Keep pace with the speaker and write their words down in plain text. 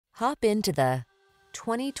Hop into the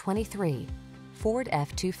 2023 Ford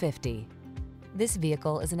F-250. This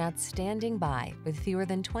vehicle is an outstanding buy with fewer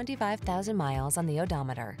than 25,000 miles on the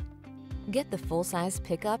odometer. Get the full-size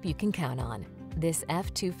pickup you can count on. This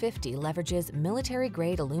F-250 leverages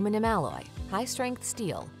military-grade aluminum alloy, high-strength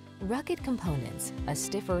steel, rugged components, a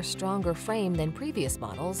stiffer, stronger frame than previous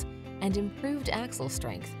models, and improved axle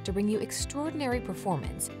strength to bring you extraordinary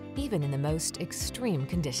performance, even in the most extreme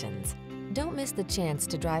conditions. Don't miss the chance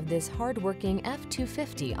to drive this hard-working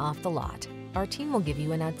F-250 off the lot. Our team will give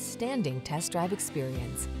you an outstanding test drive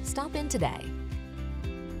experience. Stop in today.